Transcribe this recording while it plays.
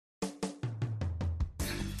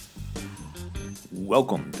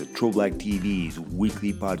Welcome to True Black TV's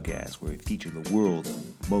weekly podcast where we feature the world's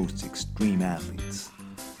most extreme athletes.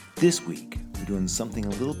 This week, we're doing something a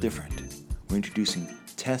little different. We're introducing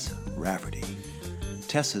TESS RAFFERTY.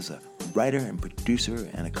 TESS is a writer and producer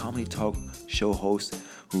and a comedy talk show host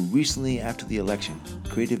who recently, after the election,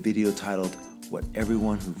 created a video titled What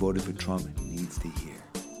Everyone Who Voted for Trump Needs to Hear.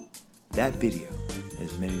 That video,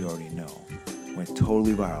 as many already know, went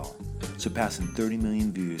totally viral, surpassing 30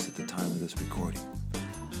 million views at the time of this recording.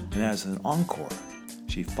 And as an encore,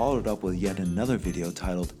 she followed up with yet another video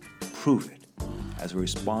titled Prove It, as a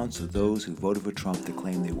response to those who voted for Trump to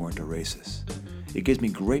claim they weren't a racist. It gives me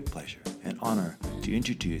great pleasure and honor to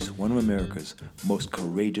introduce one of America's most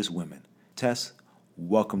courageous women. Tess,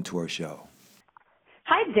 welcome to our show.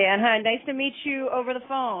 Hi, Dan. Hi, nice to meet you over the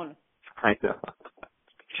phone. I know.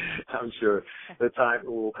 I'm sure the time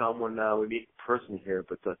will come when we meet in person here,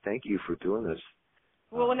 but thank you for doing this.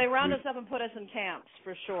 Well, when they round us up and put us in camps,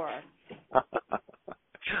 for sure.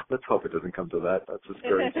 Let's hope it doesn't come to that. That's a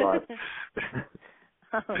scary thought.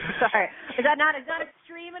 Oh, sorry. Is that not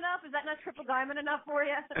extreme enough? Is that not triple diamond enough for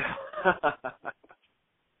you?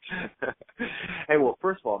 Hey, well,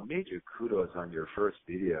 first of all, major kudos on your first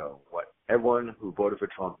video. What everyone who voted for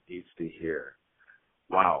Trump needs to hear.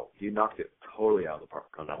 Wow, you knocked it totally out of the park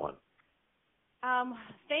on that one.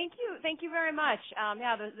 Thank you very much.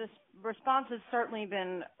 This response has certainly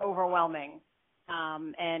been overwhelming,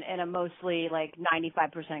 and in a mostly like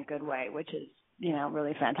 95% good way, which is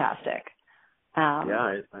really fantastic. I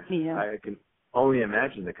can only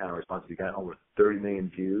imagine the kind of response you got. Over 30 million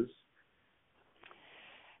views.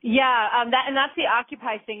 Yeah, that's the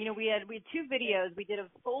Occupy thing. We had two videos. We did a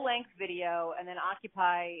full-length video, and then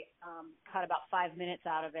Occupy cut about 5 minutes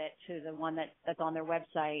out of it to the one that's on their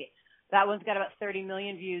website. That one's got about 30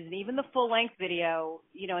 million views, and even the full-length video,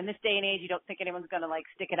 in this day and age, you don't think anyone's going to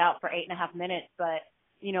stick it out for 8.5 minutes, but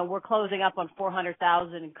we're closing up on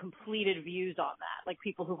 400,000 completed views on that, like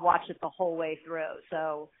people who've watched it the whole way through.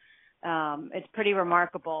 So it's pretty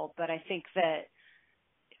remarkable. But I think that.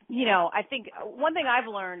 I think one thing I've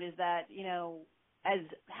learned is that, as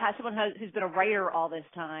someone who's been a writer all this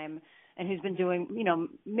time and who's been doing,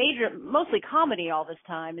 mostly comedy all this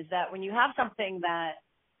time, is that when you have something that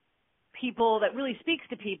really speaks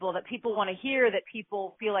to people, that people want to hear, that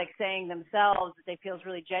people feel like saying themselves, that they feel is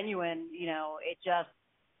really genuine,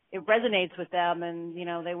 it resonates with them and,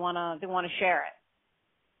 they want to share it.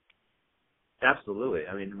 Absolutely.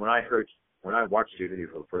 I mean, when I watched your video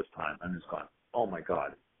for the first time, I'm just going, oh my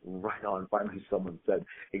God. Right on. Finally, someone said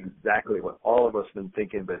exactly what all of us have been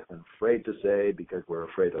thinking, but been afraid to say because we're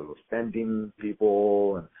afraid of offending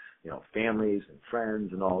people and, families and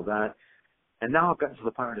friends and all of that. And now I've gotten to the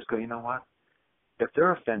point where I just go, you know what? If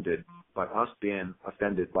they're offended by us being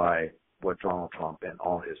offended by what Donald Trump and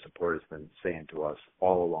all his supporters have been saying to us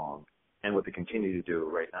all along and what they continue to do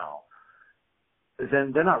right now,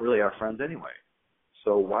 then they're not really our friends anyway.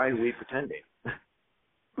 So why are we pretending?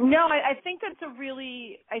 No, I think that's a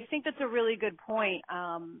really good point.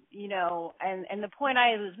 And the point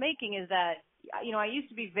I was making is that, I used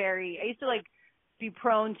to be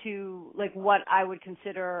prone to what I would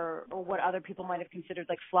consider or what other people might have considered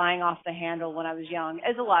flying off the handle when I was young,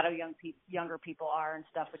 as a lot of younger people are and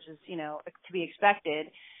stuff, which is, to be expected.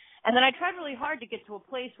 And then I tried really hard to get to a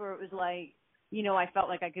place where it was I felt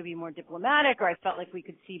like I could be more diplomatic, or I felt like we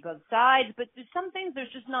could see both sides. But there's some things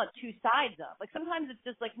there's just not two sides of. Sometimes it's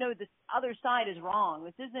just no, this other side is wrong.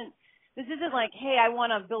 This isn't like, hey, I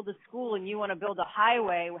want to build a school and you want to build a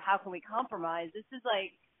highway. How can we compromise? This is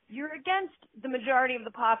you're against the majority of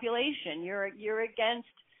the population. You're against,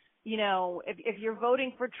 if you're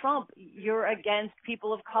voting for Trump, you're against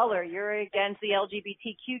people of color. You're against the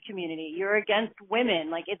LGBTQ community. You're against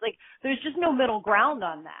women. There's just no middle ground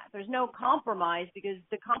on that. There's no compromise, because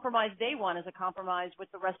the compromise they want is a compromise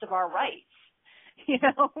with the rest of our rights.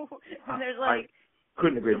 And there's I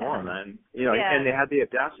couldn't agree more on that. And they had the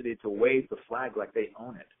audacity to wave the flag like they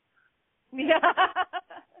own it. Yeah.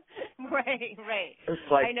 Right.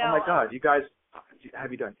 It's like, I know. Oh my God, you guys,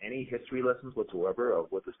 have you done any history lessons whatsoever of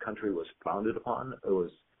what this country was founded upon? It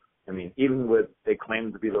was, even with, they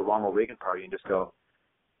claimed to be the Ronald Reagan party, and just go,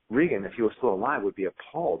 Reagan, if he was still alive, would be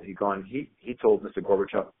appalled. He told Mr.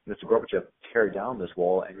 Gorbachev, tear down this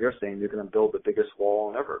wall, and you're saying you're going to build the biggest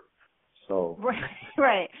wall ever. So.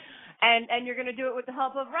 Right. And you're going to do it with the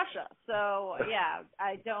help of Russia. So, yeah,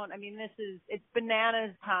 it's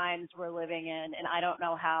bananas times we're living in, and I don't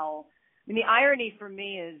know how. The irony for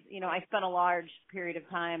me is, I spent a large period of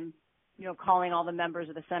time, calling all the members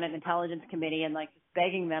of the Senate Intelligence Committee and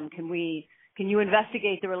begging them, can you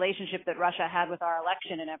investigate the relationship that Russia had with our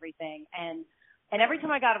election and everything? And And every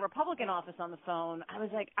time I got a Republican office on the phone, I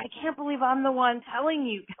was like, I can't believe I'm the one telling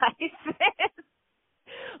you guys this.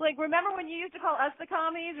 Like, remember when you used to call us the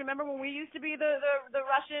commies? Remember when we used to be the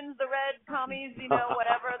Russians, the red commies, you know,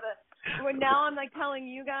 whatever. When now I'm like telling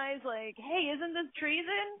you guys, like, hey, isn't this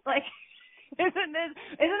treason? Like, isn't this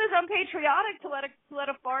unpatriotic to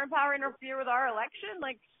let a foreign power interfere with our election?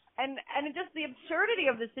 Like, and it just the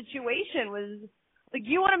absurdity of the situation was like,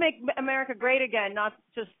 you want to make America great again, not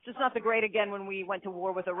just not the great again when we went to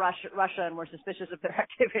war with Russia and were suspicious of their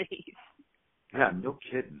activities. Yeah, no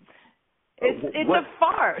kidding. It's a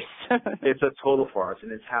farce. It's a total farce,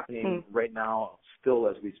 and it's happening right now, still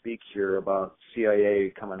as we speak here, about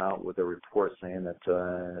CIA coming out with a report saying that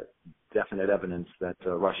definite evidence that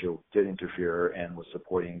Russia did interfere and was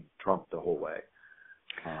supporting Trump the whole way.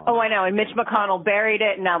 I know. And Mitch McConnell buried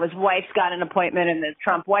it, and now his wife's got an appointment in the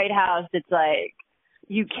Trump White House. It's like,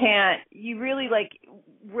 we can't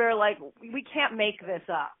make this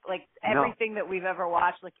up. Like, everything that we've ever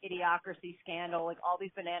watched, like Idiocracy, Scandal, like all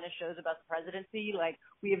these banana shows about the presidency, like,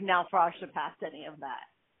 we have now far surpassed any of that.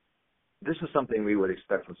 This is something we would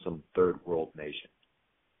expect from some third world nation,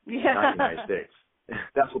 not the United States.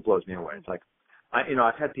 That's what blows me away. It's like,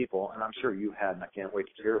 I've had people, and I'm sure you had, and I can't wait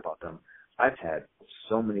to hear about them. I've had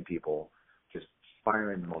so many people just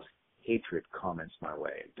firing the most hatred comments my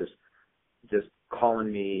way, just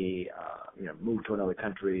calling me, move to another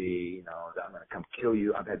country, I'm going to come kill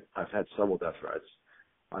you. I've had several death threats.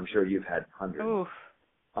 I'm sure you've had hundreds. Oof.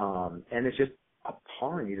 And it's just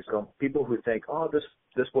appalling. You just go, people who think, oh,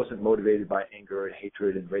 this wasn't motivated by anger and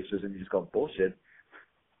hatred and racism. You just go, bullshit.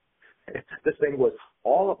 This thing was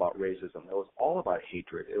all about racism. It was all about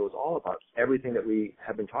hatred. It was all about everything that we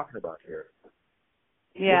have been talking about here.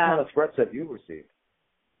 Yeah. What kind of threats have you received?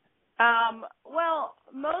 Well,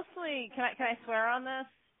 mostly, can I swear on this?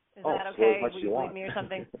 Is that okay? Swear as much Will as you you want. bleep me or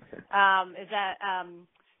something?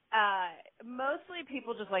 Mostly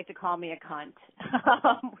people just like to call me a cunt,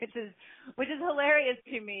 which is hilarious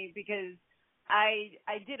to me because I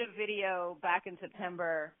did a video back in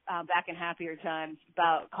September, back in happier times,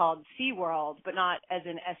 called SeaWorld, but not as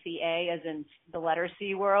in SEA, as in the letter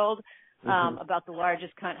SeaWorld, about the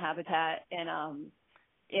largest cunt habitat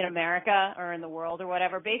in America or in the world or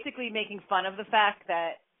whatever, basically making fun of the fact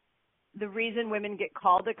that the reason women get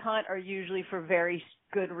called a cunt are usually for very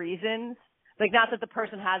good reasons. Like, not that the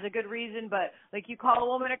person has a good reason, but like you call a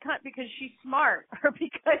woman a cunt because she's smart or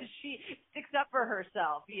because she sticks up for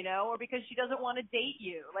herself, or because she doesn't want to date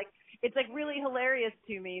you. Like, it's like really hilarious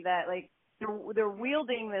to me that like they're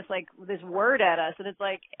wielding this word at us, and it's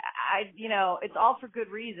like it's all for good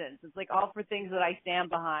reasons. It's like all for things that I stand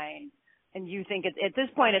behind. And you think at this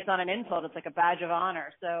point it's not an insult; it's like a badge of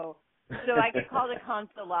honor. So I get called a cunt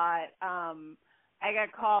a lot. I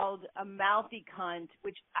got called a mouthy cunt,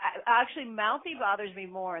 which actually mouthy bothers me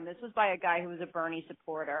more. And this was by a guy who was a Bernie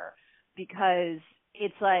supporter, because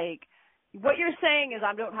it's like what you're saying is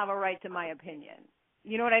I don't have a right to my opinion.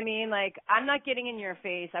 You know what I mean? Like, I'm not getting in your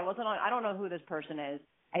face. I don't know who this person is.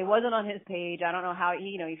 I wasn't on his page. I don't know how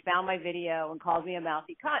he found my video and called me a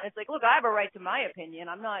mouthy cunt. It's like, look, I have a right to my opinion.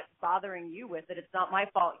 I'm not bothering you with it. It's not my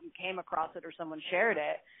fault you came across it or someone shared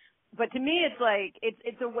it. But to me, it's like,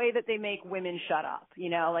 it's a way that they make women shut up,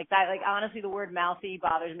 like that. Like, honestly, the word mouthy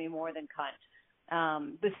bothers me more than cunt.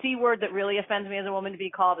 The C word that really offends me as a woman to be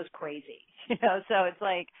called is crazy, so it's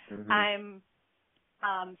like, so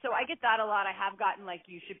I get that a lot. I have gotten like,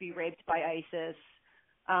 you should be raped by ISIS.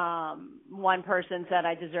 One person said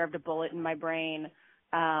I deserved a bullet in my brain.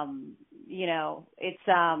 It's,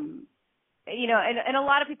 and a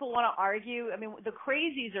lot of people want to argue. I mean, the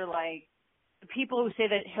crazies are like the people who say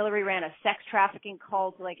that Hillary ran a sex trafficking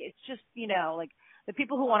cult. Like, it's just, like the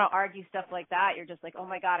people who want to argue stuff like that, you're just like, oh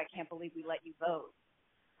my God, I can't believe we let you vote.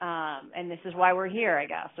 And this is why we're here, I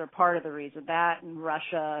guess, or part of the reason. That and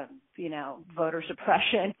Russia, voter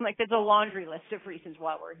suppression. Like, there's a laundry list of reasons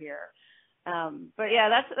why we're here. But yeah,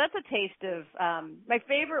 that's a taste of, my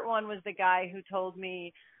favorite one was the guy who told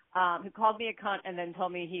me, who called me a cunt and then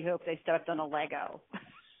told me he hoped I stepped on a Lego.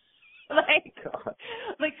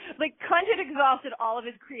 like cunt had exhausted all of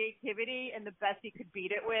his creativity, and the best he could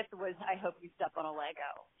beat it with was, I hope you step on a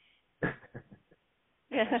Lego.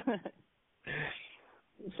 Yeah.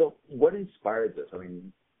 So what inspired this? I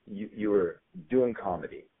mean, you were doing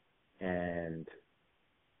comedy, and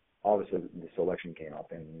all of a sudden this election came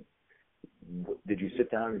up, and did you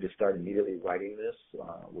sit down and just start immediately writing this?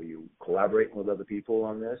 Were you collaborating with other people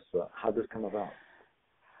on this? How did this come about?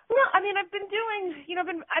 Well, I mean, I've been doing,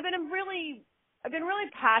 I've been really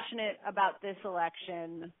passionate about this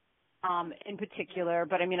election, in particular.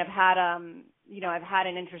 But I mean, I've had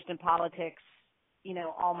an interest in politics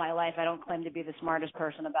all my life. I don't claim to be the smartest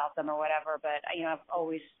person about them or whatever, but, I've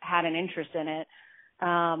always had an interest in it.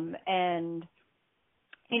 And,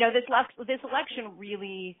 this election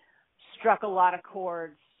really struck a lot of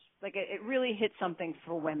chords. Like it really hit something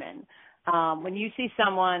for women. When you see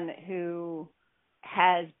someone who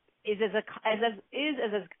is as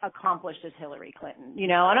accomplished as Hillary Clinton,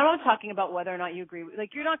 and I'm not talking about whether or not you agree.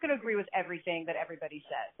 Like, you're not going to agree with everything that everybody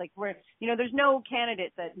says. Like, there's no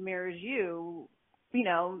candidate that mirrors you.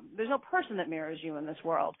 There's no person that mirrors you in this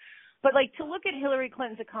world. But like, to look at Hillary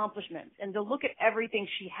Clinton's accomplishments and to look at everything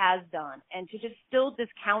she has done and to just still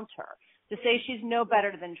discount her, to say she's no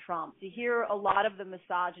better than Trump, to hear a lot of the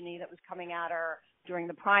misogyny that was coming at her during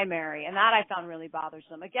the primary, and that I found really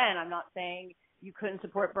bothersome. Again, I'm not saying you couldn't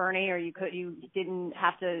support Bernie or you didn't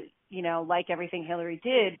have to, like everything Hillary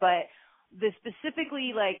did, but the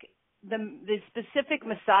specifically like the specific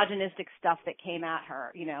misogynistic stuff that came at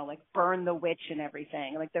her, like burn the witch and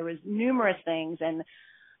everything. Like, there was numerous things, and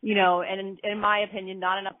and in my opinion,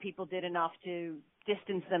 not enough people did enough to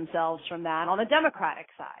distance themselves from that on the Democratic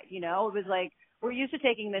side. It was like, we're used to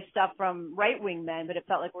taking this stuff from right-wing men, but it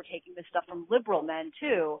felt like we're taking this stuff from liberal men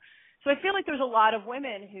too. So I feel like there's a lot of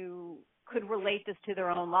women who could relate this to their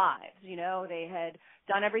own lives. They had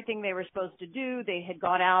done everything they were supposed to do. They had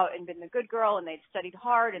gone out and been the good girl, and they'd studied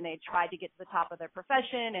hard, and they'd tried to get to the top of their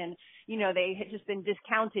profession. And, they had just been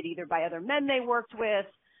discounted either by other men they worked with,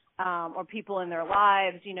 or people in their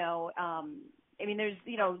lives. There's,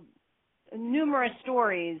 numerous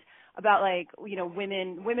stories about women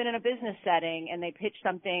in a business setting, and they pitch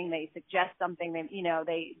something, they suggest something,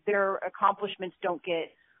 their accomplishments don't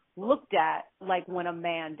get looked at like when a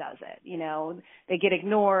man does it. They get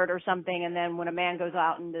ignored or something, and then when a man goes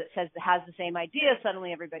out and has the same idea,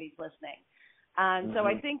 suddenly everybody's listening. And so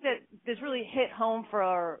I think that this really hit home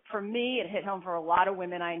for me. It hit home for a lot of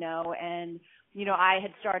women I know, and I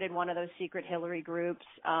had started one of those secret Hillary groups.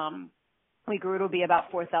 We grew to be about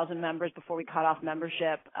 4,000 members before we cut off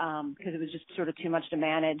membership, because it was just sort of too much to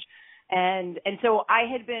manage. And so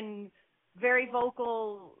I had been very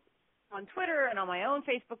vocal on Twitter and on my own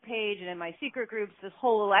Facebook page and in my secret groups this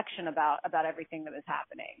whole election about everything that was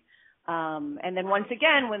happening. And then once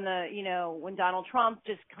again, when Donald Trump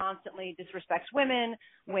just constantly disrespects women,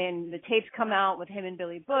 when the tapes come out with him and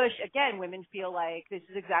Billy Bush, again, women feel like this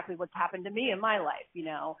is exactly what's happened to me in my life.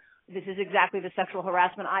 This is exactly the sexual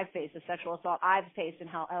harassment I've faced, the sexual assault I've faced, and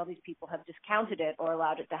how all these people have discounted it or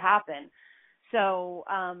allowed it to happen. So,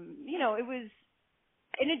 it was,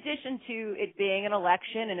 in addition to it being an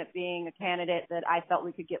election and it being a candidate that I felt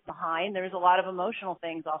we could get behind, there was a lot of emotional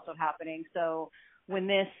things also happening. So when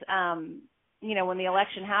this, when the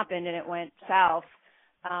election happened and it went south,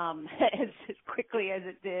 as quickly as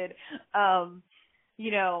it did, I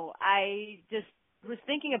just was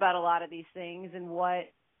thinking about a lot of these things and what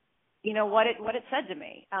it said to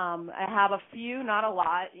me. I have a few, not a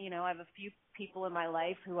lot, I have a few people in my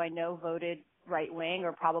life who I know voted right wing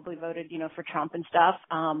or probably voted, for Trump and stuff.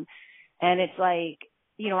 And it's like,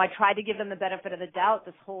 I tried to give them the benefit of the doubt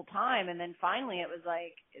this whole time. And then finally it was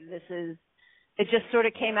like, it just sort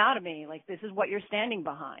of came out of me. Like, this is what you're standing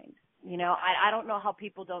behind. I don't know how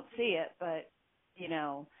people don't see it, but,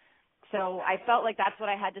 so I felt like that's what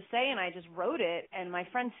I had to say, and I just wrote it. And my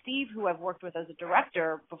friend Steve, who I've worked with as a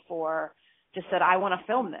director before, just said, I want to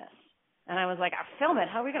film this. And I was like, I film it?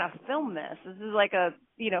 How are we going to film this? This is like a,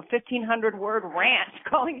 1,500 word rant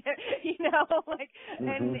calling it,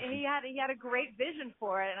 and he had a great vision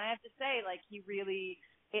for it. And I have to say, like,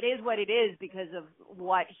 it is what it is because of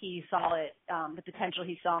what he saw it, the potential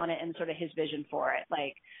he saw in it and sort of his vision for it,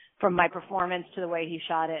 like from my performance to the way he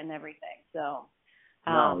shot it and everything. So.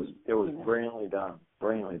 No, it was brilliantly done.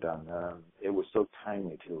 It was so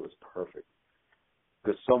timely too. It was perfect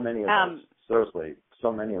because so many of us, seriously,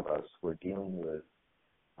 were dealing with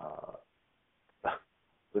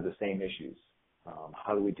the same issues.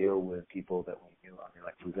 How do we deal with people that we knew? I mean,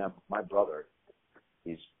 like, for example, my brother,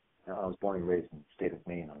 I was born and raised in the state of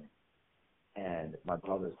Maine, and my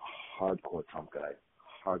brother's a hardcore Trump guy,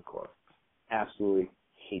 hardcore, absolutely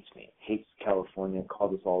hates me, hates California,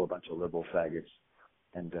 calls us all a bunch of liberal faggots.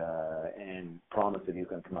 And promised that he's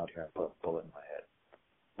going to come out here and put a bullet in my head.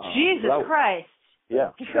 Jesus Christ!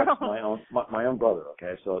 Yeah, that's my own brother.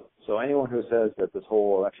 Okay, so anyone who says that this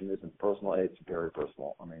whole election isn't personal, it's very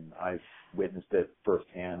personal. I mean, I've witnessed it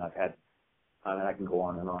firsthand. I can go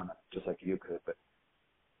on and on, just like you could. But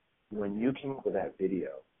when you came up with that video,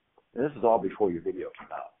 and this is all before your video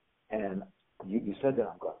came out, and you said that,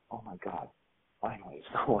 I'm going, oh my God, finally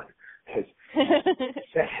someone has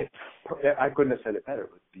said it. I couldn't have said it better.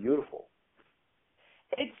 It was beautiful.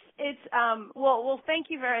 Well, thank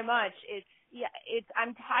you very much.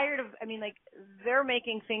 I'm tired of, they're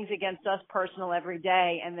making things against us personal every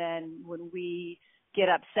day. And then when we get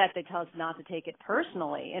upset, they tell us not to take it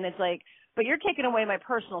personally. And it's like, but you're taking away my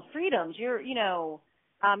personal freedoms. You're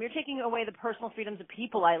taking away the personal freedoms of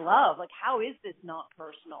people I love. Like, how is this not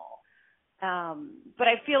personal? But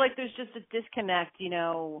I feel like there's just a disconnect,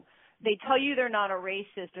 they tell you they're not a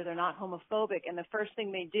racist or they're not homophobic. And the first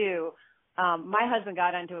thing they do, my husband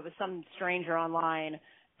got into it with some stranger online,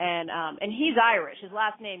 and he's Irish. His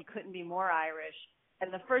last name couldn't be more Irish.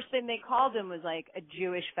 And the first thing they called him was like a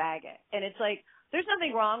Jewish faggot. And it's like, there's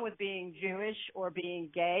nothing wrong with being Jewish or being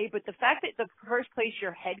gay, but the fact that the first place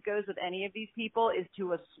your head goes with any of these people is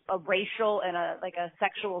to a racial and a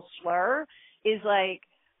sexual slur is like,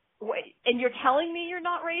 wait, and you're telling me you're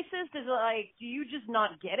not racist? Is it like, do you just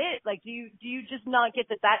not get it? Like, do you just not get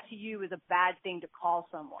that to you is a bad thing to call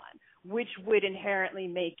someone, which would inherently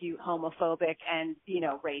make you homophobic and,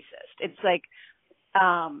 racist? It's like,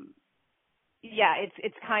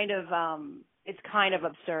 it's kind of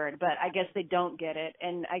absurd, but I guess they don't get it,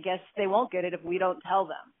 and I guess they won't get it if we don't tell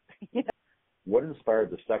them. What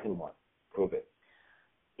inspired the second one? Prove it.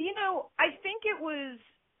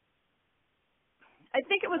 I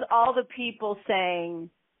think it was all the people saying,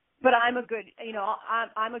 but I'm a good,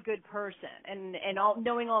 I'm a good person, and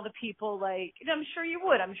knowing all the people, like, I'm sure you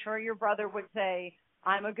would. I'm sure your brother would say,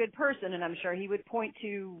 I'm a good person, and I'm sure he would point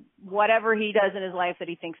to whatever he does in his life that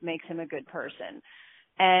he thinks makes him a good person.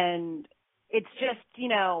 And it's just,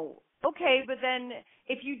 okay, but then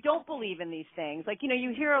if you don't believe in these things, like,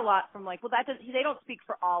 you hear a lot from like, well, they don't speak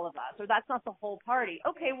for all of us, or that's not the whole party.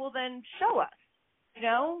 Okay, well then show us,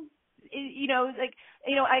 I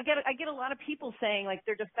get a lot of people saying like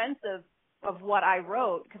they're defensive of what I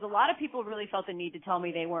wrote, because a lot of people really felt the need to tell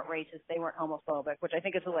me they weren't racist, they weren't homophobic, which I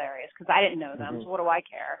think is hilarious because I didn't know them, so what do I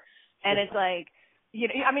care? And it's like,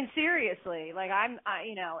 seriously, like and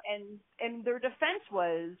their defense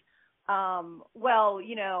was,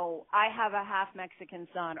 I have a half Mexican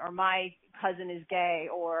son, or my cousin is gay,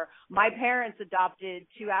 or my parents adopted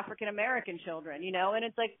 2 African American children, and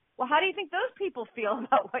it's like, well, how do you think those people feel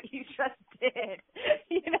about what you just did?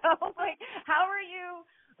 Like, how are you,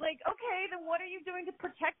 like, okay, then what are you doing to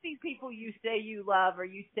protect these people you say you love or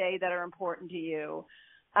you say that are important to you?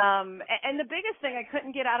 And the biggest thing I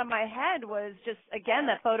couldn't get out of my head was just, again,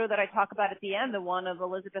 that photo that I talk about at the end, the one of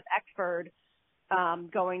Elizabeth Eckford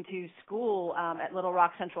going to school at Little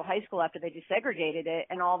Rock Central High School after they desegregated it,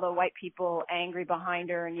 and all the white people angry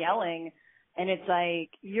behind her and yelling. And it's like,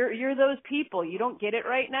 you're those people. You don't get it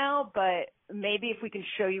right now, but maybe if we can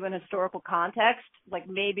show you in historical context, like,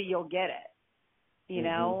 maybe you'll get it.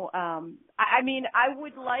 I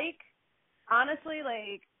would like, honestly,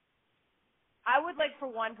 like, I would like for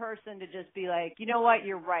one person to just be like, you know what,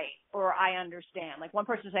 you're right, or I understand. Like, one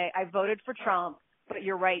person say, I voted for Trump, but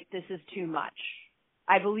you're right, this is too much.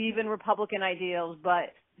 I believe in Republican ideals,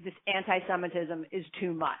 but this anti-Semitism is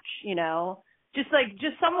too much, Just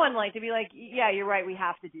someone like to be like, yeah, you're right, we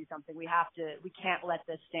have to do something. We can't let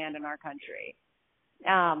this stand in our country.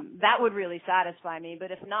 That would really satisfy me.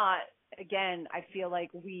 But if not, again, I feel like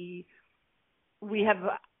we have,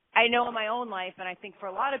 I know in my own life, and I think for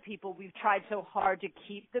a lot of people, we've tried so hard to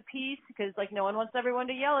keep the peace because, like, no one wants everyone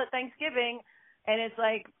to yell at Thanksgiving. And it's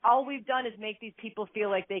like, all we've done is make these people feel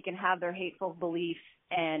like they can have their hateful beliefs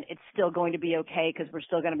and it's still going to be okay because we're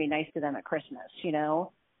still going to be nice to them at Christmas,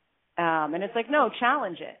 And it's like, no,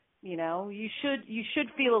 challenge it. You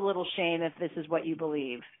should feel a little shame if this is what you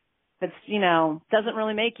believe. It's, doesn't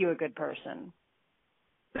really make you a good person.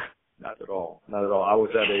 Not at all. Not at all. I was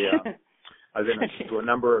at I've been to a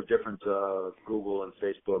number of different Google and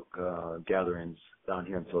Facebook gatherings down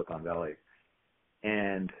here in Silicon Valley,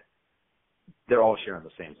 and they're all sharing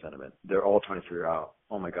the same sentiment. They're all trying to figure out,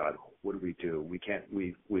 oh my God, what do we do? We've had,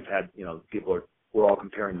 we're all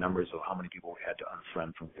comparing numbers of how many people we had to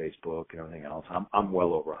unfriend from Facebook and everything else. I'm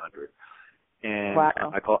well over 100, and wow.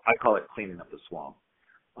 I call it cleaning up the swamp.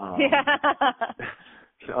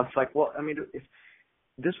 It's like, well, if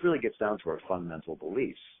this really gets down to our fundamental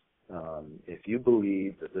beliefs. If you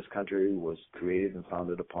believe that this country was created and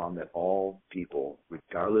founded upon that all people,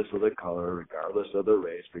 regardless of their color, regardless of their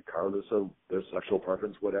race, regardless of their sexual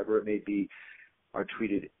preference, whatever it may be, are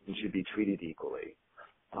treated and should be treated equally,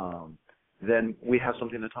 then we have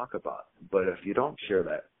something to talk about. But if you don't share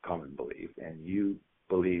that common belief and you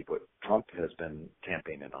believe what Trump has been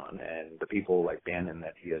campaigning on and the people like Bannon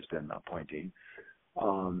that he has been appointing,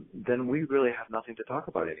 then we really have nothing to talk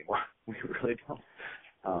about anymore. We really don't.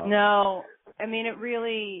 No, it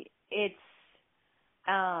really, it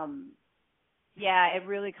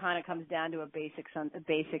really kind of comes down to a basic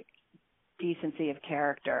decency of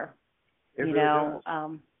character. It really does.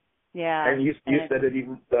 Yeah. And you said it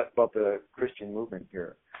even about the Christian movement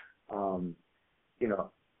here. You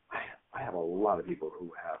know, I have a lot of people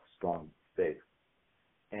who have strong faith,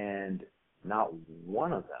 and not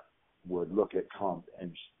one of them would look at Trump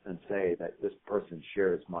and say that this person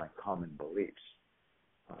shares my common beliefs.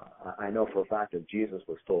 I know for a fact if Jesus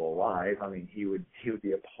was still alive, I mean, he would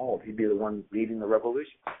be appalled. He'd be the one leading the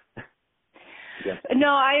revolution. Yeah. No,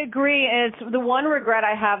 I agree. It's the one regret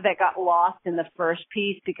I have that got lost in the first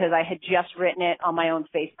piece because I had just written it on my own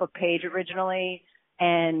Facebook page originally.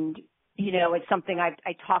 And, you know, it's something I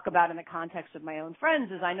talk about in the context of my own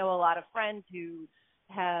friends is I know a lot of friends who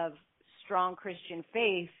have strong Christian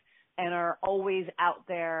faith and are always out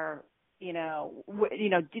there, you know,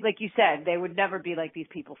 like you said, they would never be like these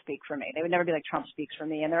people speak for me. They would never be like Trump speaks for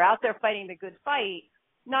me. And they're out there fighting the good fight,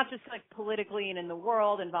 not just like politically and in the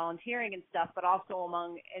world and volunteering and stuff, but also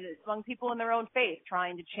among people in their own faith,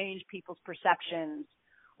 trying to change people's perceptions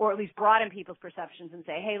or at least broaden people's perceptions and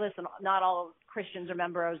say, hey, listen, not all Christians are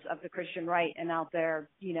members of the Christian right and out there,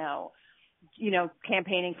 you know,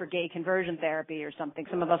 campaigning for gay conversion therapy or something.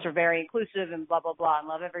 Some of us are very inclusive and blah, blah, blah, and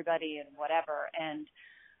love everybody and whatever. And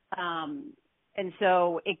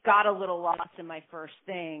so it got a little lost in my first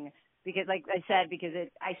thing because, like I said,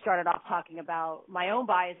 I started off talking about my own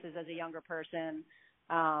biases as a younger person,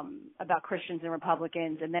 about Christians and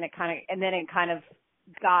Republicans. And then it kind of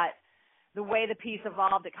got the way the piece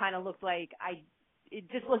evolved. It kind of looked like it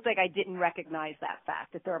just looked like I didn't recognize that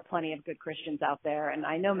fact that there are plenty of good Christians out there, and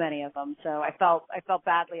I know many of them. So I felt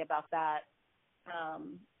badly about that.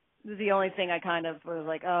 It was the only thing I kind of was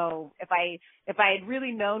like, oh, if I had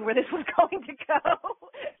really known where this was going to go,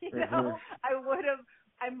 you know,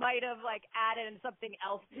 I might have like added something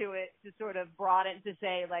else to it to sort of broaden to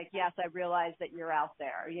say like, yes, I realize that you're out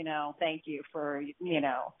there, you know, thank you for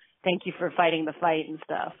fighting the fight and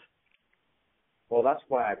stuff. Well, that's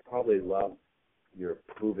why I probably love your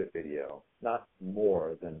Prove It video, not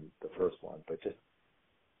more than the first one, but just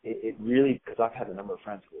it really, because I've had a number of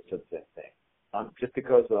friends who have said the same thing. Just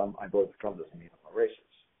because I voted for Trump doesn't mean I'm a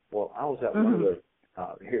racist. Well, I was at one of the,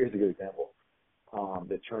 here's a good example,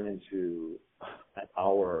 that turned into an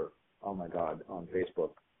hour, oh my God, on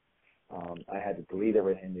Facebook. I had to delete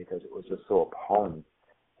everything because it was just so appalling.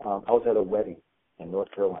 I was at a wedding in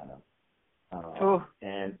North Carolina,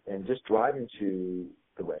 and just driving to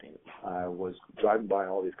the wedding, I was driving by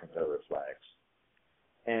all these Confederate flags.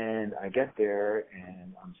 And I get there,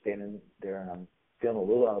 and I'm standing there, and I'm feeling a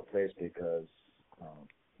little out of place because,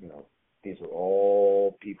 you know, these are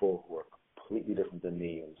all people who are completely different than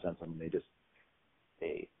me in the sense of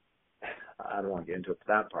I don't want to get into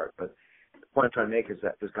that part, but the point I'm trying to make is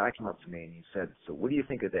that this guy came up to me and he said, so what do you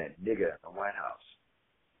think of that nigga in the White House?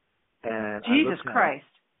 And Jesus Christ.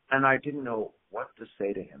 And I didn't know what to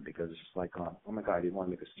say to him because it's just like, oh my God, I didn't want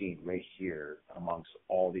to make a scene right here amongst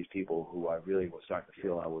all these people who I really was starting to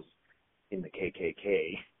feel I was in the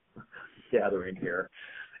KKK gathering here.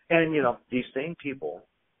 And, you know, these same people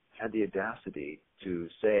had the audacity to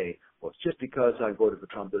say, well, it's just because I voted for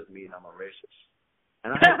Trump doesn't mean I'm a racist.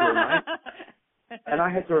 And I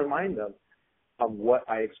had to remind them of what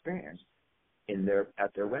I experienced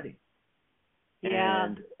at their wedding. Yeah.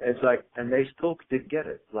 And it's like, and they still didn't get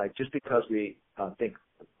it. Like, just because we think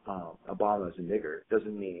Obama is a nigger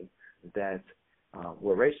doesn't mean that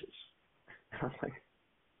we're racist. I was like,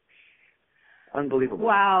 unbelievable.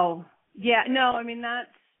 Wow. Yeah. No, I mean that's.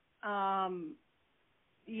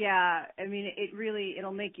 Yeah. I mean,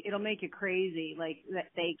 it'll make you crazy. Like that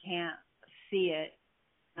they can't see it.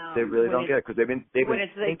 They really don't get it because they've been thinking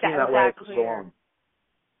that way for so long.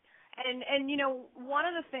 And you know, one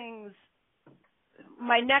of the things.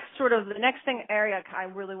 The next area I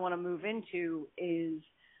really want to move into is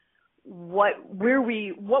what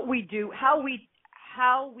we do, how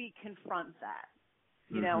we confront that.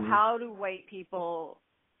 You know, how do white people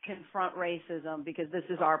confront racism because this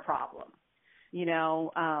is our problem. You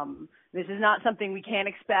know, this is not something we can't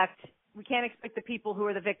expect. We can't expect the people who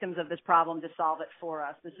are the victims of this problem to solve it for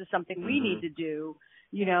us. This is something we need to do,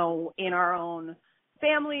 you know, in our own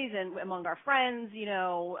families and among our friends, you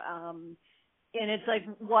know, and it's like,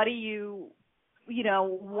 what do you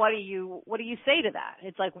say to that?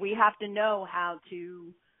 It's like we have to know how to,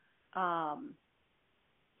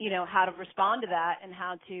 you know, how to respond to that and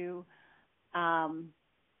how to,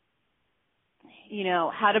 you know,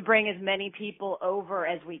 how to bring as many people over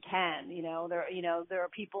as we can. You know, there are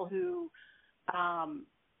people who, I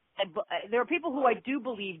do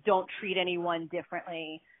believe don't treat anyone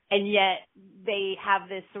differently, and yet they have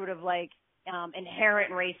this sort of like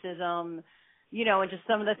inherent racism. You know, and just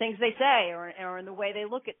some of the things they say or in the way they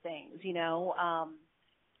look at things, you know.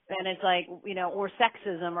 And it's like, you know, or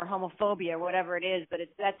sexism or homophobia or whatever it is. But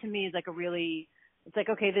that to me is like it's like,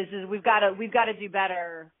 okay, we've got to do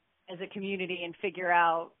better as a community and figure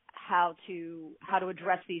out how to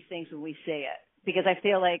address these things when we see it. Because I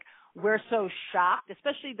feel like we're so shocked,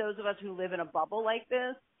 especially those of us who live in a bubble like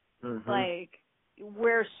this. Mm-hmm. Like,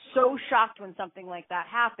 we're so shocked when something like that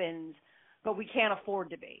happens, but we can't afford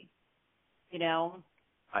to be, you know?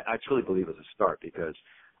 I truly believe it's a start, because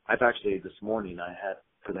I've actually, this morning,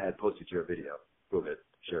 because I had posted your video,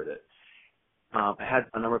 shared it. I had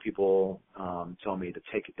a number of people tell me to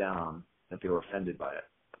take it down if they were offended by it.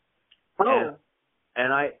 Oh.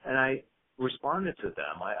 And I responded to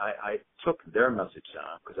them. I took their message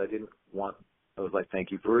down because I was like,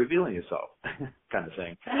 thank you for revealing yourself, kind of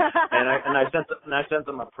thing. and I sent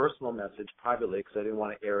them a personal message privately because I didn't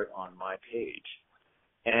want to air it on my page.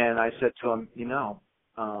 And I said to them, you know,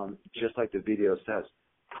 just like the video says,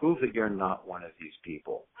 prove that you're not one of these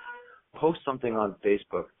people. Post something on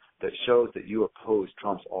Facebook that shows that you oppose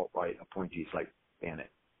Trump's alt-right appointees, like Bannon.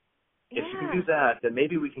 If you can do that, then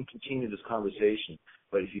maybe we can continue this conversation.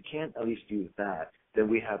 But if you can't at least do that, then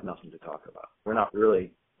we have nothing to talk about. We're not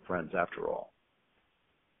really friends after all.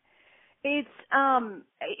 It's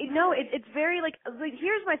it's very like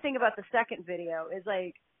here's my thing about the second video is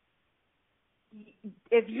like,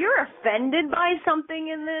 if you're offended by something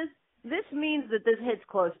in this means that this hits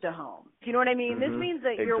close to home. Do you know what I mean? Mm-hmm. This means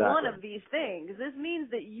that you're one of these things. This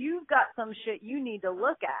means that you've got some shit you need to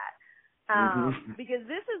look at. Because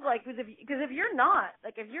this is like, because if you're not,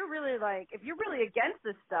 like, if you're really against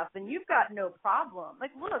this stuff, then you've got no problem.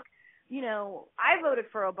 Like, look, you know, I voted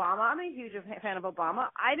for Obama. I'm a huge fan of Obama.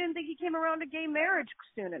 I didn't think he came around to gay marriage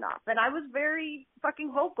soon enough. And I was very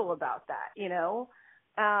fucking vocal about that, you know?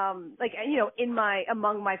 Like, you know,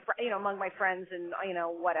 among my friends and, you know,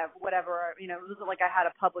 whatever, you know, it wasn't like I had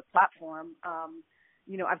a public platform.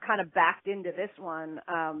 You know, I've kind of backed into this one.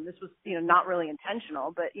 This was, you know, not really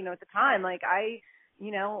intentional, but, you know, at the time, like I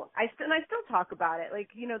still talk about it. Like,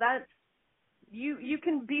 you know, that's, you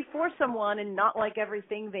can be for someone and not like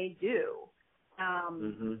everything they do.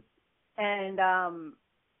 And,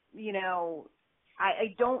 you know,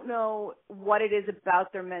 I don't know what it is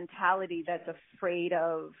about their mentality that's afraid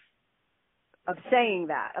of saying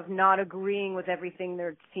that, of not agreeing with everything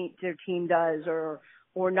their team does,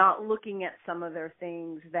 or not looking at some of their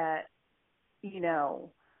things that, you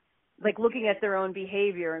know, like looking at their own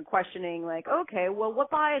behavior and questioning, like, okay, well, what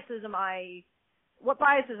biases am I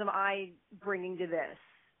bringing to this,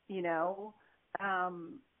 you know?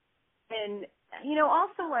 And, you know,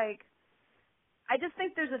 also, like, I just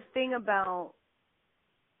think there's a thing about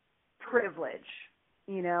privilege,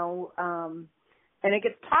 you know, and it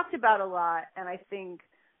gets talked about a lot, and I think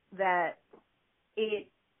that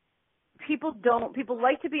people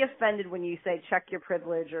like to be offended when you say check your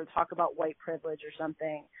privilege or talk about white privilege or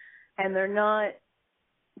something, and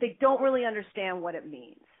they don't really understand what it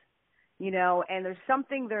means, you know, and there's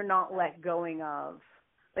something they're not let going of.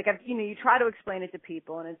 Like, you try to explain it to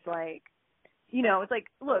people, and it's like, you know, it's like,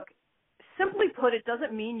 look, simply put, it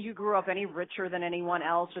doesn't mean you grew up any richer than anyone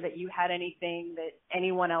else or that you had anything that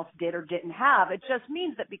anyone else did or didn't have. It just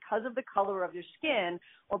means that because of the color of your skin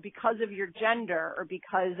or because of your gender or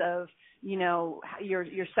because of, you know, your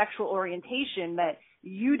sexual orientation, that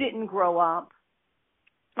you didn't grow up,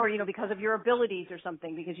 or, you know, because of your abilities or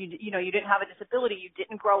something, because you didn't have a disability, you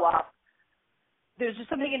didn't grow up. There's just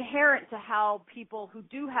something inherent to how people who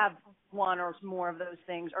do have one or more of those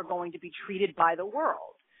things are going to be treated by the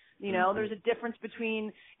world. You know, there's a difference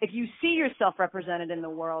between if you see yourself represented in the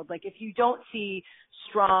world, like if you don't see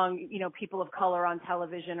strong, you know, people of color on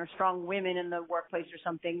television or strong women in the workplace or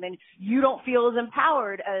something, then you don't feel as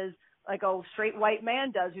empowered as like a straight white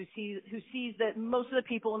man does who sees that most of the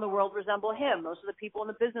people in the world resemble him. Most of the people in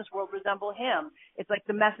the business world resemble him. It's like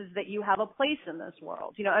the message that you have a place in this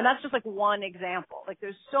world, you know, and that's just like one example. Like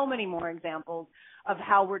there's so many more examples of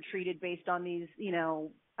how we're treated based on these,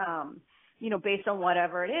 based on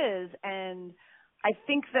whatever it is. And I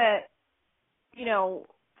think that, you know,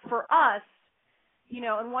 for us, you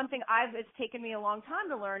know, and one thing it's taken me a long time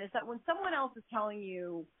to learn is that when someone else is telling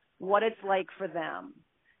you what it's like for them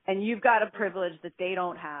and you've got a privilege that they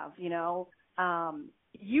don't have, you know,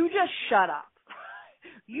 you just shut up.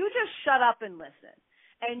 You just shut up and listen.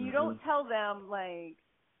 And you don't tell them like,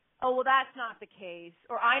 oh, well, that's not the case,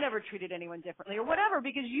 or I never treated anyone differently, or whatever,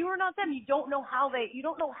 because you are not them. You don't know how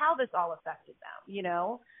this all affected them, you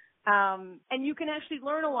know? And you can actually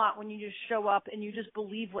learn a lot when you just show up and you just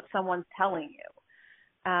believe what someone's telling you.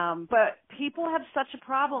 But people have such a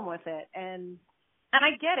problem with it. And And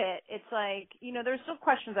I get it. It's like, there's still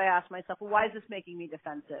questions I ask myself. Well, why is this making me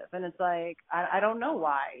defensive? And it's like, I don't know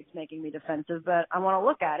why it's making me defensive, but I want to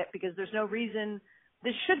look at it because there's no reason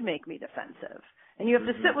this should make me defensive. And you have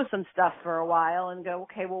to sit with some stuff for a while and go,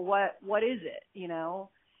 okay, well, what is it?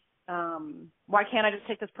 Why can't I just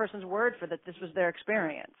take this person's word for that this was their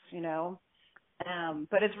experience?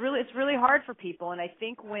 But it's really hard for people. And I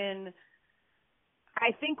think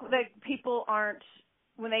that people aren't,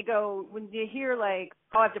 when you hear like,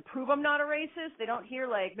 oh, I have to prove I'm not a racist, they don't hear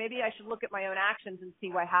like, maybe I should look at my own actions and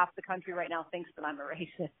see why half the country right now thinks that I'm a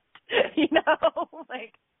racist.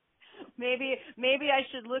 Like maybe I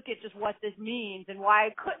should look at just what this means and why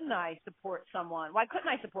couldn't I support someone? Why couldn't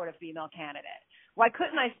I support a female candidate? Why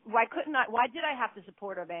did I have to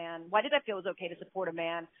support a man? Why did I feel it was okay to support a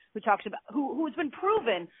man who talks about, who's been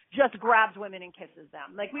proven just grabs women and kisses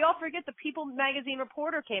them? Like, we all forget the People magazine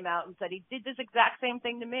reporter came out and said he did this exact same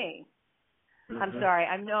thing to me. I'm sorry.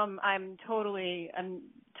 I'm totally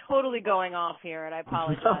going off here, and I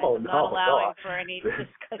apologize. I'm not allowing for any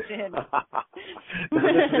discussion. This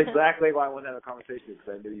is exactly why I wanted to have a conversation,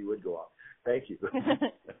 because I knew you would go off. Thank you.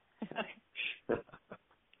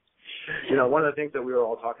 One of the things that we were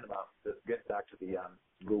all talking about, getting back to the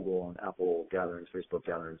Google and Apple gatherings, Facebook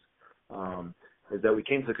gatherings, is that we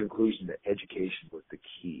came to the conclusion that education was the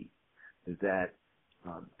key. Is that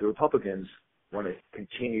the Republicans want to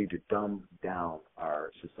continue to dumb down our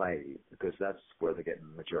society because that's where they're getting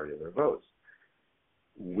the majority of their votes.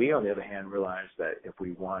 We, on the other hand, realize that if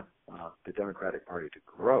we want the Democratic Party to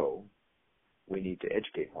grow, we need to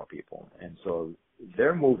educate more people. And so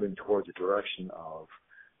they're moving towards a direction of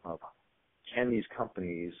can these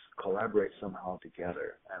companies collaborate somehow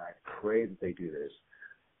together? And I pray that they do this,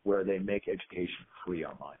 where they make education free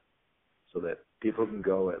online so that people can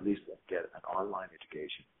go at least get an online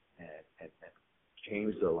education and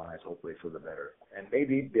change their lives, hopefully, for the better, and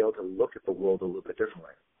maybe be able to look at the world a little bit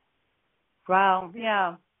differently. Wow,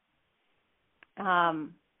 yeah. No,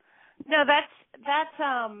 that's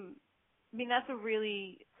a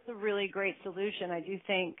really great solution. I do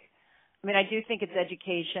think it's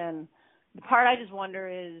education. The part I just wonder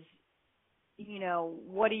is,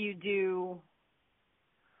 what do you do?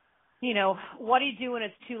 What do you do when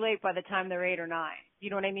it's too late by the time they're 8 or 9? You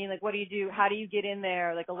know what I mean? Like, what do you do? How do you get in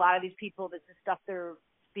there? Like, a lot of these people, this is stuff they're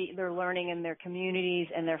learning in their communities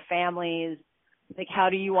and their families. Like, how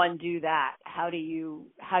do you undo that? How do you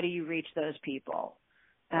reach those people?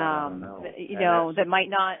 That might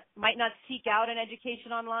not seek out an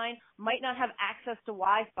education online, might not have access to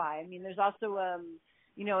Wi-Fi. I mean, there's also,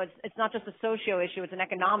 it's not just a socio issue; it's an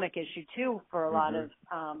economic issue too for a lot of,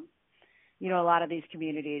 a lot of these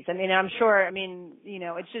communities. I mean, I'm sure. I mean,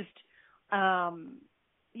 it's just,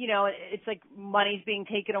 it's like money's being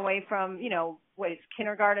taken away from,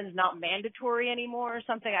 kindergarten's not mandatory anymore or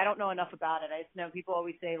something. I don't know enough about it. I just know people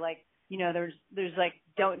always say like, there's like,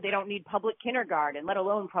 they don't need public kindergarten, let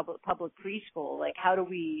alone public preschool. Like, how do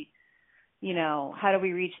we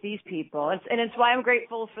reach these people? And it's why I'm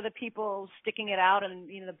grateful for the people sticking it out and,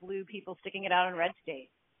 the blue people sticking it out in red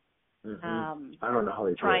states. I don't know how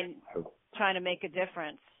they trying to make a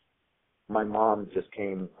difference. My mom just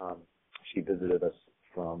came, she visited us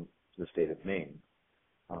from the state of Maine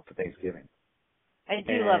for Thanksgiving. I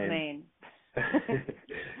do love Maine.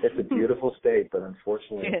 It's a beautiful state, but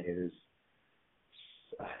unfortunately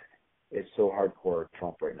it's so hardcore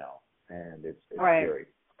Trump right now, and it's right. scary.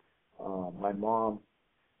 My mom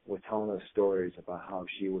was telling us stories about how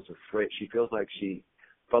she was afraid. She feels like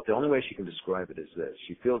but the only way she can describe it is this.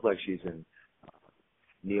 She feels like she's in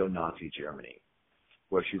neo-Nazi Germany,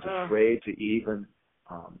 where she's afraid to even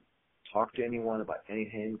talk to anyone about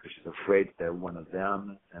anything because she's afraid that they're one of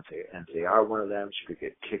them. And if they are one of them, she could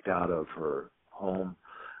get kicked out of her home.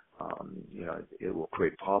 It will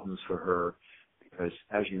create problems for her because,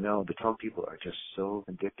 as you know, the Trump people are just so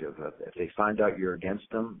vindictive. If they find out you're against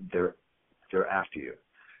them, they're after you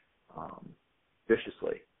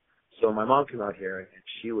viciously. So my mom came out here and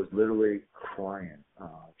she was literally crying.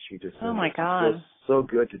 She just said, oh my God, it feels so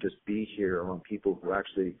good to just be here among people who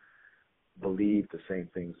actually believe the same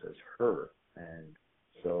things as her. And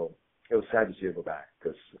so it was sad to see her go back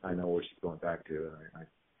because I know where she's going back to, and I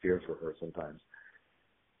fear for her sometimes.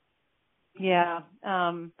 Yeah.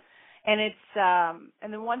 And it's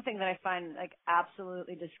and the one thing that I find like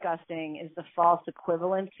absolutely disgusting is the false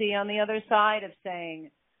equivalency on the other side of saying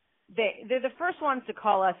they're the first ones to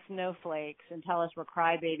call us snowflakes and tell us we're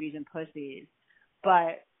crybabies and pussies.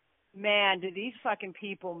 But man, do these fucking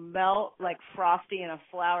people melt like Frosty in a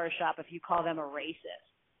flower shop if you call them a racist.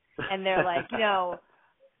 And they're like,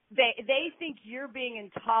 they think you're being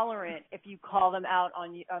intolerant if you call them out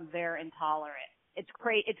on their intolerance. It's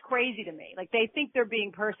crazy to me. Like, they think they're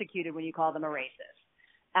being persecuted when you call them a racist.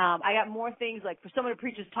 I got more things like, for someone who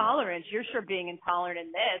preaches tolerance, you're sure being intolerant in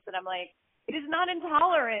this. And I'm like, it is not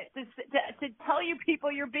intolerant to tell you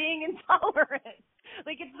people you're being intolerant.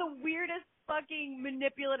 Like, it's the weirdest fucking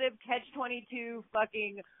manipulative catch-22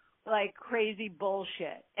 fucking like crazy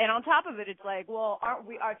bullshit. And on top of it, it's like, well,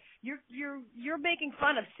 you're making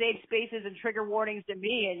fun of safe spaces and trigger warnings to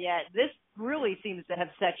me, and yet this really seems to have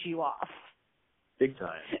set you off. Big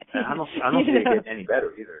time. And I don't see it getting any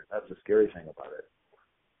better either. That's the scary thing about it.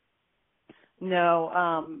 No,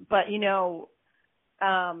 but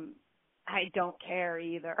I don't care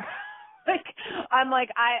either. Like, I'm like,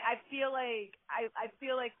 I feel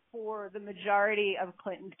like for the majority of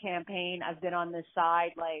Clinton's campaign, I've been on this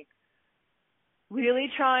side, like,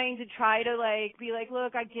 really trying to like be like,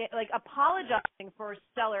 look, I get, like, apologizing for a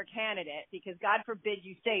stellar candidate, because God forbid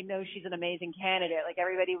you say, no, she's an amazing candidate. Like,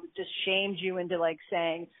 everybody just shamed you into like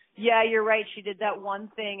saying, yeah, you're right, she did that one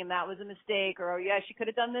thing and that was a mistake, or, oh yeah, she could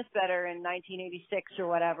have done this better in 1986 or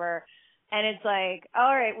whatever. And it's like,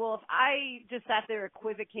 all right, well, if I just sat there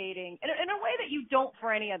equivocating in a way that you don't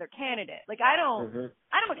for any other candidate, like, I don't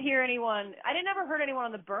hear anyone, I never heard anyone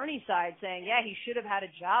on the Bernie side saying, yeah, he should have had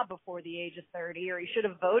a job before the age of 30, or he should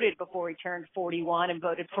have voted before he turned 41 and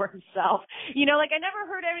voted for himself. Like, I've never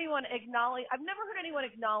heard anyone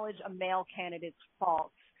acknowledge a male candidate's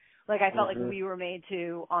faults. Like, I felt like we were made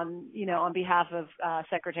to on behalf of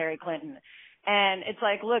Secretary Clinton. And it's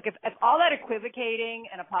like, look, if all that equivocating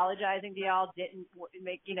and apologizing to y'all didn't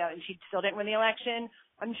make, and she still didn't win the election,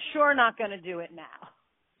 I'm sure not going to do it now.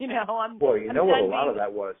 What a lot of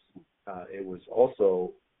that was, it was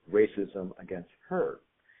also racism against her,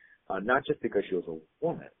 not just because she was a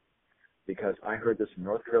woman. Because I heard this in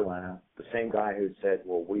North Carolina, the same guy who said,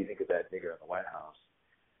 well, what do you think of that nigger in the White House?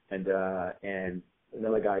 And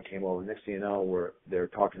another guy came over. Next thing you know, they're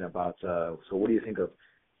talking about, so what do you think of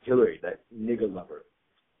Hillary, that nigger lover?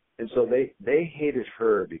 And so they hated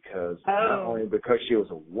her because not only because she was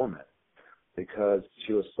a woman, because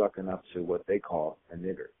she was sucking up to what they call a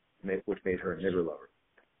nigger, which made her a nigger lover.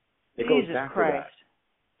 It goes back to that.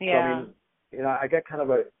 Yeah. So, I got kind of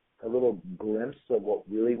a little glimpse of what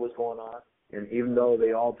really was going on. And even though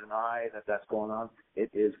they all deny that that's going on, it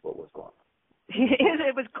is what was going on.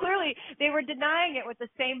 It was clearly, they were denying it with the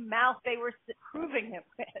same mouth they were proving it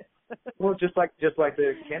with. Well, just like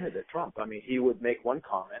the candidate, Trump. I mean, he would make one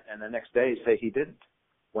comment and the next day say he didn't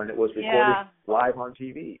when it was recorded live on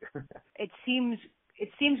TV. It seems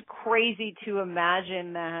crazy to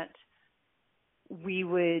imagine that we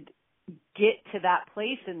would get to that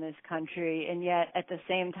place in this country, and yet at the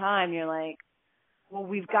same time you're like, well,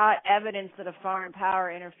 we've got evidence that a foreign power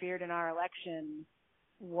interfered in our election.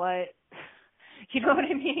 What? You know what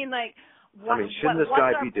I mean? Like, shouldn't this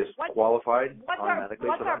guy be disqualified automatically?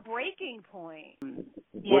 What's our breaking point?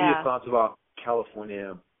 What are your thoughts about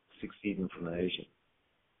California succeeding from the nation?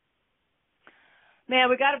 Man,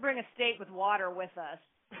 we got to bring a state with water with us.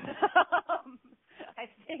 I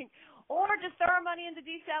think, or just throw our money into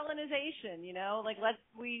desalinization. Like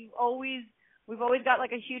we've always got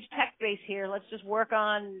like a huge tech base here. Let's just work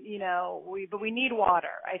on, but we need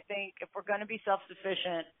water. I think if we're going to be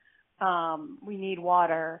self-sufficient, we need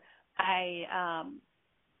water. I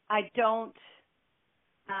don't,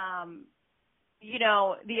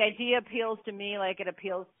 the idea appeals to me like it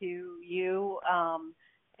appeals to you.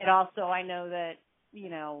 It also, I know that,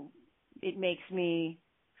 it makes me,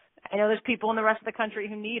 I know there's people in the rest of the country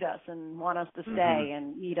who need us and want us to stay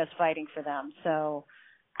and need us fighting for them. So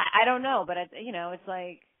I don't know, but it's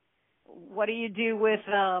like, what do you do with,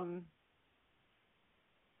 I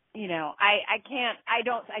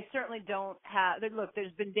certainly don't have, look,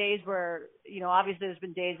 there's been days where, obviously there's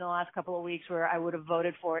been days in the last couple of weeks where I would have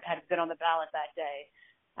voted for it had it been on the ballot that day.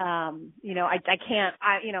 I can't,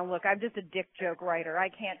 look, I'm just a dick joke writer. I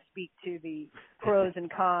can't speak to the pros and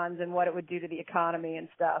cons and what it would do to the economy and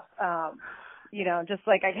stuff. Just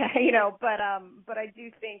like but I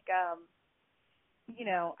do think,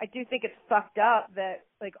 I do think it's fucked up that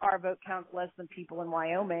like our vote counts less than people in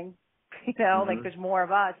Wyoming. Like there's more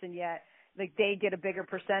of us, and yet like they get a bigger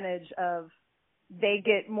percentage they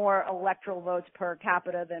get more electoral votes per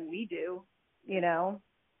capita than we do.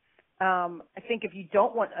 I think if you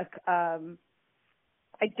don't want I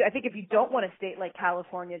think if you don't want a state like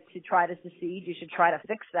California to try to secede, you should try to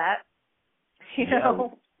fix that.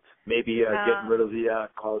 Maybe getting rid of the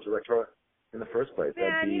college electorate in the first place.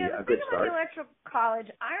 That'd be a good start. The electoral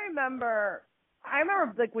college, I remember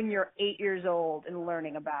like when you're 8 years old and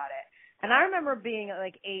learning about it. And I remember being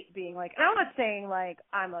like 8, being like, and I'm not saying like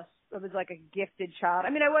I was like a gifted child.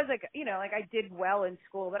 I mean, I was like, like I did well in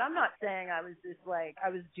school, but I'm not saying I was just like, I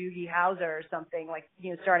was Doogie Howser or something, like,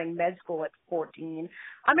 starting med school at 14.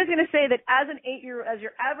 I'm just going to say that as your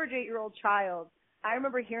average 8-year-old child, I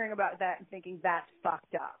remember hearing about that and thinking that's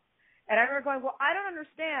fucked up. And I remember going, well, I don't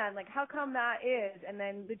understand, like, how come that is? And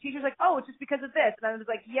then the teacher's like, oh, it's just because of this. And I was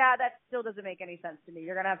like, yeah, that still doesn't make any sense to me.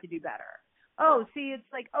 You're going to have to do better. Oh, see,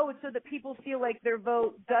 it's like, oh, it's so that people feel like their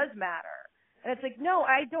vote does matter. And it's like, no,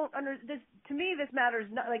 I don't this. To me, this matters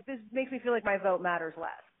not. Like, this makes me feel like my vote matters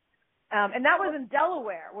less. And that was in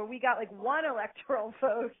Delaware, where we got like 1 electoral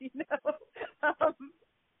vote.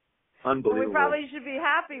 Unbelievable. We probably should be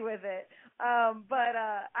happy with it. But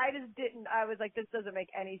I just didn't. I was like, this doesn't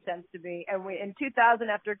make any sense to me. And in 2000,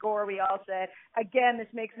 after Gore, we all said, again,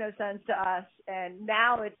 this makes no sense to us. And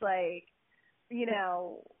now it's like,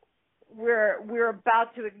 we're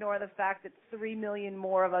about to ignore the fact that 3 million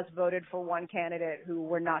more of us voted for one candidate who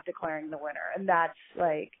were not declaring the winner, and that's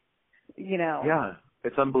like, Yeah,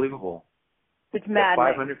 it's unbelievable. It's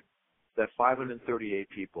maddening. That 538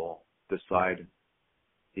 people decide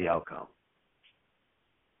the outcome.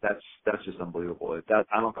 That's just unbelievable.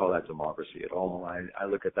 I don't call that democracy at all. I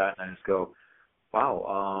look at that and I just go,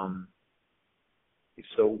 wow.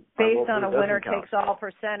 So based on a winner takes all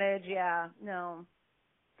percentage, yeah, no.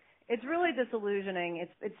 It's really disillusioning.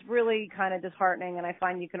 It's really kind of disheartening, and I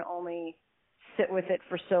find you can only sit with it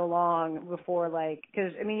for so long before, like,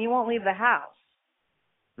 because, I mean, you won't leave the house,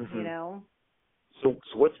 mm-hmm. So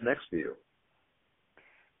what's next for you?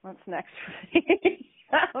 What's next for me?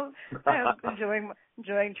 I'm enjoying,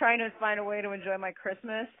 trying to find a way to enjoy my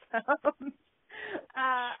Christmas. I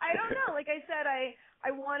don't know. Like I said, I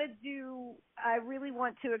really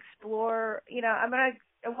want to explore,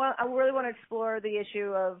 I really want to explore the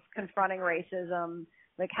issue of confronting racism.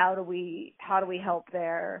 Like, how do we help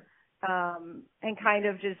there? And kind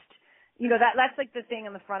of just, that's like the thing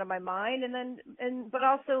in the front of my mind. But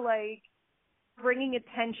also like bringing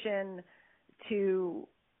attention to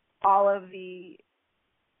all of the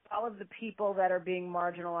people that are being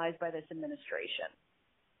marginalized by this administration,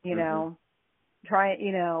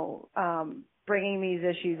 bringing these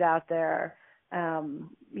issues out there,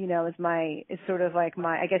 is sort of like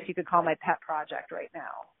I guess you could call my pet project right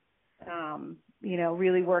now.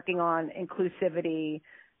 Really working on inclusivity,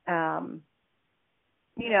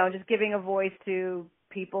 just giving a voice to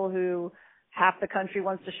people who half the country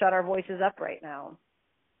wants to shut our voices up right now.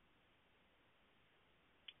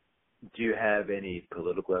 Do you have any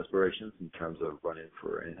political aspirations in terms of running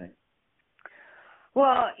for anything? Well,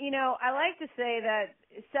 I like to say that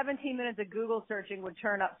 17 minutes of Google searching would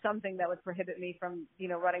turn up something that would prohibit me from,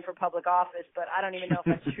 running for public office, but I don't even know if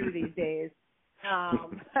that's true these days. I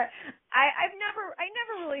never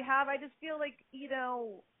really have. I just feel like,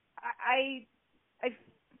 I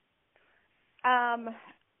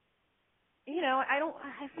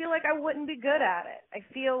feel like I wouldn't be good at it. I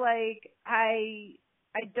feel like I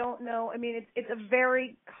don't know. I mean, it's a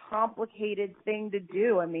very complicated thing to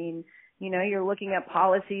do. I mean, you're looking at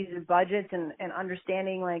policies and budgets and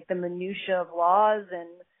understanding like the minutia of laws, and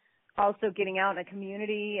also getting out in a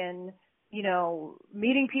community and,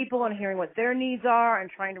 meeting people and hearing what their needs are and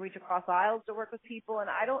trying to reach across aisles to work with people. And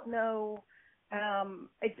I don't know,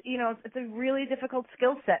 it's a really difficult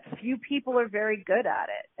skill set. Few people are very good at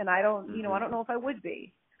it. And I don't, I don't know if I would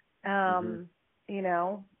be, but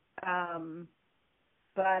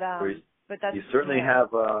that's, you certainly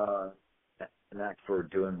have an act for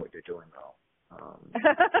doing what you're doing, though.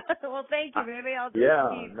 Well, thank you. Maybe I'll just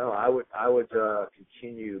keep. No, I would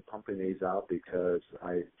continue pumping these out, because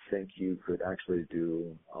I think you could actually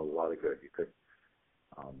do a lot of good. You could.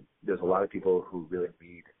 There's a lot of people who really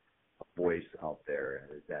need a voice out there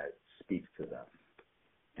that speaks to them,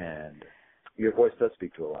 and your voice does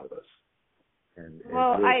speak to a lot of us. And it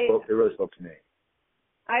really spoke to me.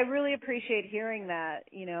 I really appreciate hearing that.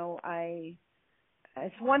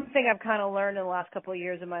 It's one thing I've kind of learned in the last couple of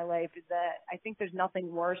years of my life, is that I think there's nothing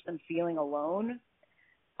worse than feeling alone.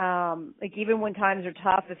 Like, even when times are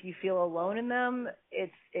tough, if you feel alone in them,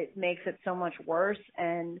 it makes it so much worse.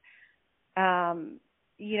 And,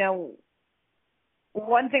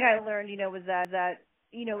 one thing I learned, was that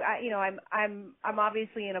I'm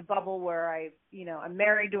obviously in a bubble where I'm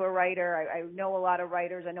married to a writer. I know a lot of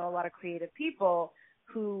writers. I know a lot of creative people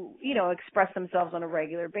who, express themselves on a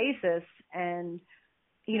regular basis. And,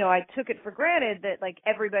 I took it for granted that like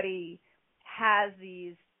everybody has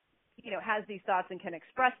these thoughts and can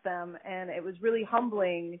express them. And it was really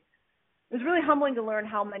humbling. It was really humbling to learn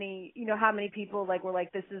how many people like were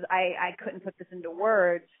like, I couldn't put this into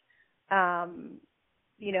words.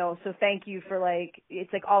 so thank you for like,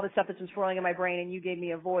 it's like all the stuff that's been swirling in my brain and you gave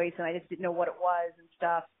me a voice and I just didn't know what it was and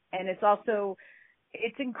stuff. And it's also,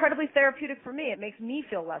 it's incredibly therapeutic for me. It makes me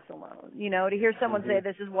feel less alone, to hear someone say,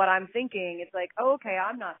 this is what I'm thinking. It's like, oh, okay,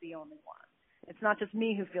 I'm not the only one. It's not just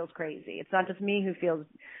me who feels crazy. It's not just me who feels,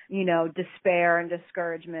 despair and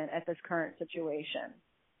discouragement at this current situation.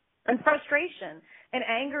 And frustration and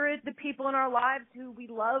anger at the people in our lives who we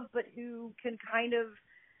love, but who can kind of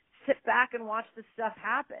sit back and watch this stuff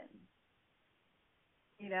happen.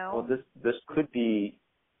 Well, this could be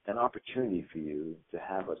an opportunity for you to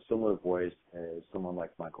have a similar voice as someone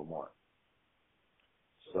like Michael Moore.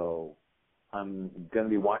 So I'm going to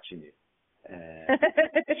be watching you and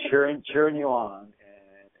cheering you on,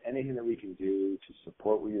 and anything that we can do to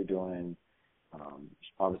support what you're doing,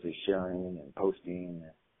 obviously sharing and posting,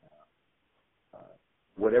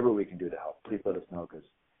 whatever we can do to help, please let us know, because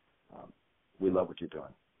we love what you're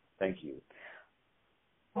doing. Thank you.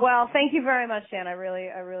 Well, thank you very much, Dan. I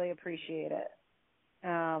really appreciate it.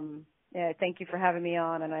 Thank you for having me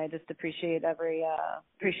on, and I just appreciate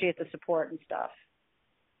appreciate the support and stuff.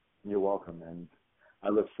 You're welcome, and I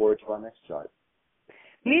look forward to our next shot.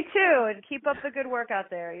 Me too, and keep up the good work out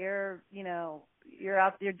there. You're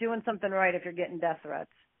doing something right if you're getting death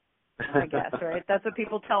threats, I guess, right? That's what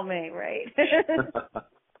people tell me, right?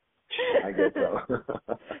 I guess so.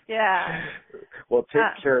 Yeah. Well,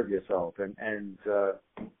 take care of yourself and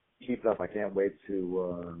keep it up. I can't wait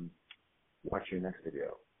to watch your next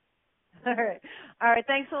video. All right.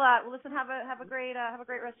 Thanks a lot. Well, listen, have a great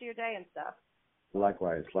rest of your day and stuff.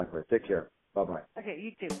 Likewise. Take care. Bye-bye. Okay,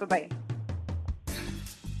 you too. Bye-bye.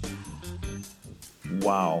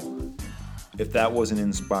 Wow. If that wasn't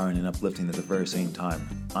inspiring and uplifting at the very same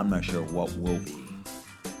time, I'm not sure what will be.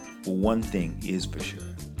 But one thing is for sure.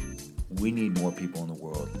 We need more people in the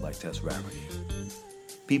world like TESS Rafferty.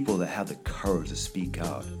 People that have the courage to speak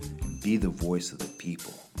out and be the voice of the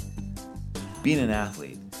people. Being an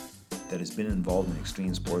athlete that has been involved in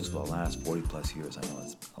extreme sports for the last 40 plus years, I know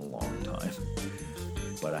it's a long time,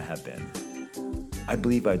 but I have been. I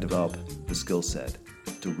believe I developed the skill set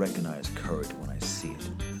to recognize courage when I see it.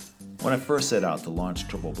 When I first set out to launch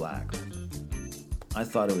Triple Black, I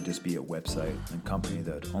thought it would just be a website and company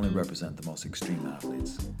that would only represent the most extreme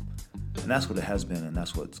athletes. And that's what it has been, and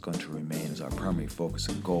that's what's going to remain as our primary focus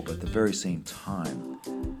and goal. But at the very same time,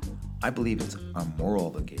 I believe it's our moral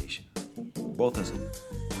obligation, both as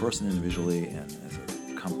a person individually and as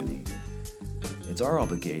a company. It's our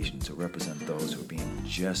obligation to represent those who are being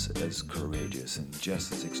just as courageous and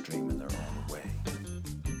just as extreme in their own way.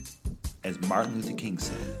 As Martin Luther King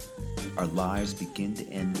said, our lives begin to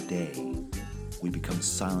end the day we become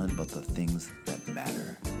silent about the things that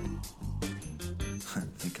matter.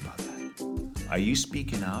 Think about that. Are you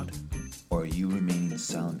speaking out, or are you remaining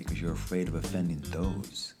silent because you're afraid of offending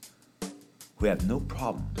those who have no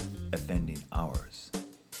problem offending ours?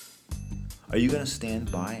 Are you going to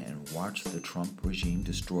stand by and watch the Trump regime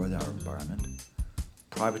destroy our environment,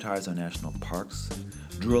 privatize our national parks,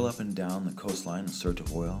 drill up and down the coastline in search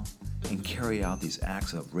of oil, and carry out these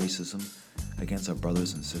acts of racism against our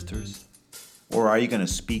brothers and sisters? Or are you going to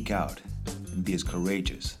speak out and be as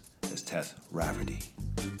courageous as TESS Rafferty?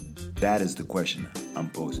 That is the question I'm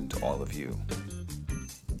posing to all of you.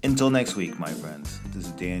 Until next week, my friends, this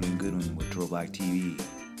is Dan Goodwin with Triple Black TV,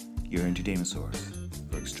 your entertainment source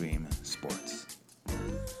for extreme